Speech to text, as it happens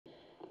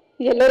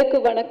Yellarku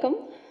vanakkam.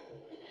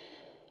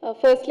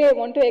 Firstly, I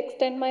want to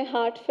extend my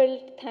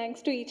heartfelt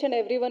thanks to each and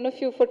every one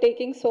of you for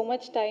taking so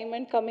much time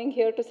and coming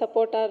here to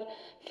support our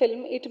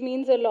film. It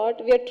means a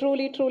lot. We are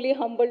truly, truly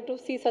humbled to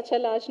see such a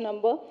large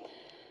number.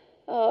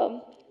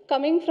 Um,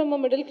 Coming from a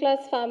middle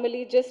class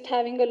family, just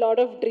having a lot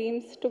of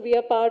dreams to be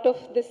a part of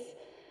this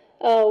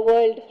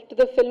world, to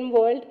the film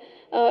world.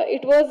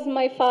 It was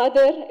my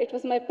father, it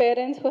was my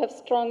parents who have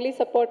strongly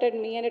supported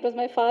me, and it was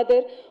my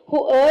father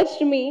who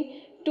urged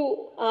me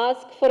to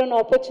ask for an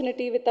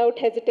opportunity without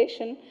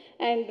hesitation.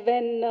 And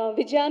when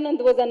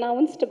Vijayanand was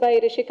announced by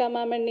Rishika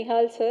ma'am and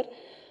Nihal sir,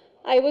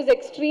 I was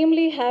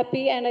extremely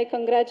happy and I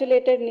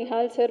congratulated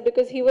Nihal sir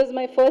because he was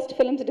my first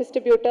film's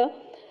distributor.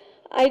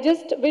 I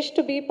just wish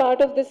to be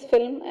part of this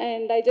film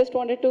and I just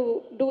wanted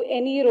to do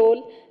any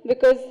role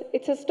because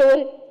it's a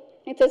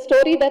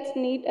story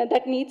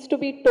that needs to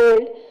be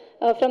told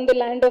from the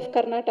land of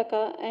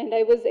Karnataka, and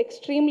I was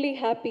extremely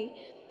happy.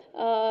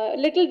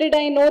 Little did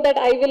I know that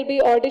I will be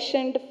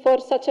auditioned for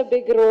such a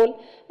big role.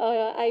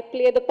 I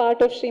play the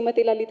part of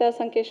Srimati Lalita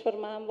Sankeshwar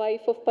ma'am,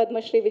 wife of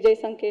Padma Shri Vijay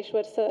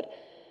Sankeshwar sir.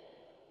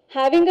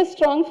 Having a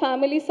strong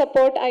family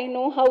support, I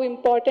know how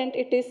important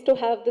it is to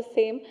have the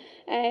same.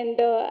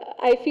 And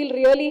I feel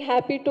really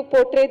happy to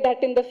portray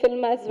that in the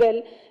film as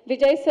well.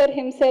 Vijay sir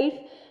himself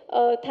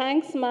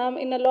thanks ma'am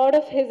in a lot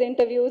of his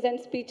interviews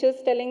and speeches,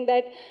 telling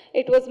that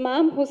it was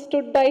ma'am who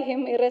stood by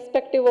him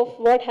irrespective of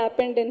what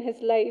happened in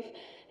his life.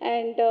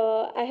 And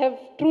I have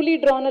truly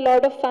drawn a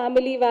lot of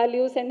family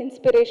values and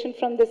inspiration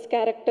from this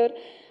character.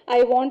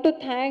 I want to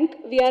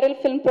thank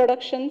VRL Film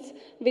Productions,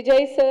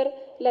 Vijay sir,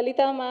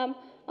 Lalita ma'am,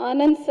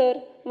 Anand sir,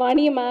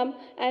 Vani ma'am,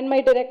 and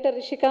my director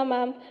Rishika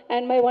ma'am,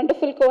 and my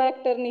wonderful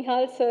co-actor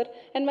Nihal sir,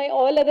 and my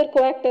all other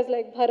co-actors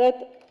like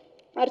Bharat,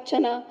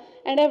 Archana.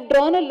 And I've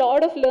drawn a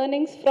lot of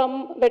learnings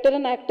from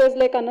veteran actors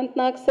like Anant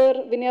Nag sir,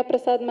 Vinaya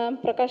Prasad ma'am,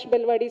 Prakash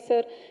Belwadi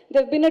sir.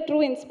 They've been a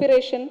true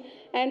inspiration.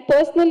 And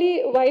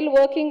personally, while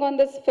working on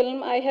this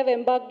film, I have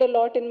embarked a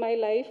lot in my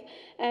life.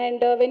 And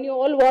when you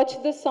all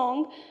watch the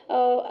song,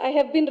 I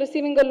have been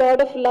receiving a lot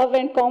of love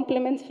and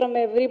compliments from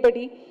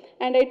everybody.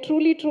 And I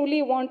truly,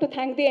 truly want to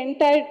thank the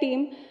entire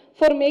team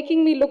for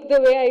making me look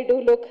the way I do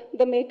look.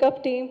 The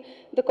makeup team,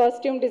 the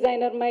costume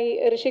designer, my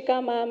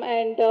Rishika ma'am,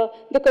 and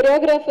the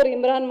choreographer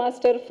Imran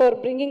Master for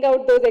bringing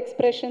out those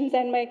expressions,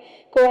 and my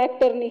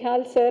co-actor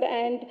Nihal sir,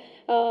 and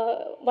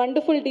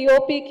wonderful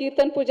DOP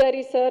Kirtan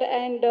Pujari sir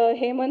and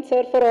Hemant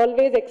sir for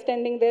always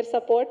extending their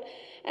support.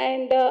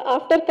 And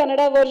after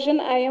Kannada version,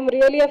 I am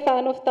really a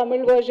fan of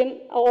Tamil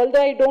version,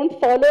 although I don't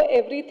follow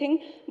everything,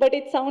 but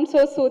it sounds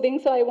so soothing.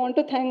 So I want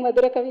to thank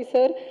Madhura Kavi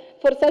sir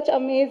for such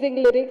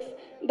amazing lyrics.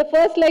 The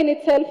first line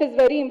itself is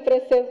very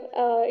impressive.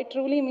 It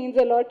truly means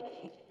a lot.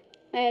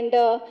 And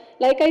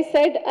like I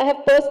said, I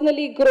have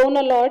personally grown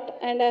a lot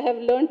and I have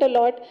learnt a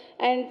lot.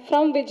 And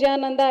from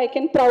Vijayananda, I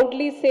can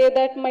proudly say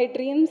that my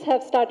dreams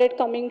have started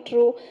coming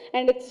true.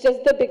 And it's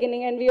just the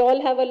beginning. And we all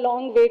have a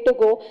long way to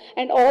go.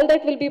 And all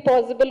that will be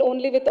possible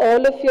only with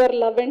all of your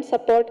love and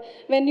support.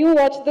 When you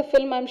watch the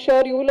film, I'm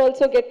sure you will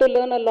also get to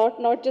learn a lot,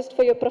 not just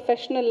for your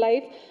professional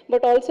life,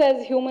 but also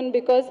as human,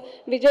 because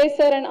Vijay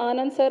sir and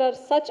Anand sir are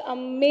such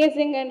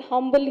amazing and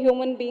humble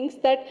human beings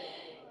that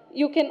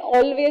you can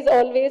always,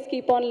 always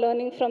keep on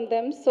learning from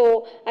them.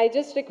 So I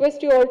just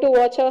request you all to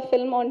watch our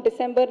film on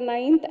December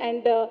 9th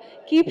and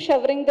keep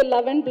showering the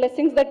love and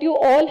blessings that you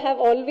all have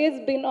always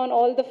been on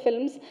all the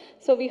films.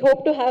 So we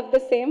hope to have the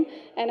same.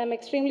 And I'm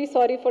extremely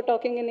sorry for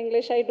talking in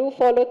English. I do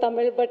follow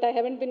Tamil, but I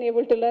haven't been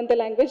able to learn the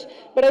language.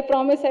 But I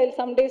promise I'll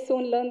someday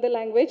soon learn the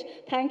language.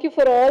 Thank you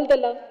for all the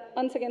love.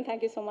 Once again,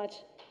 thank you so much.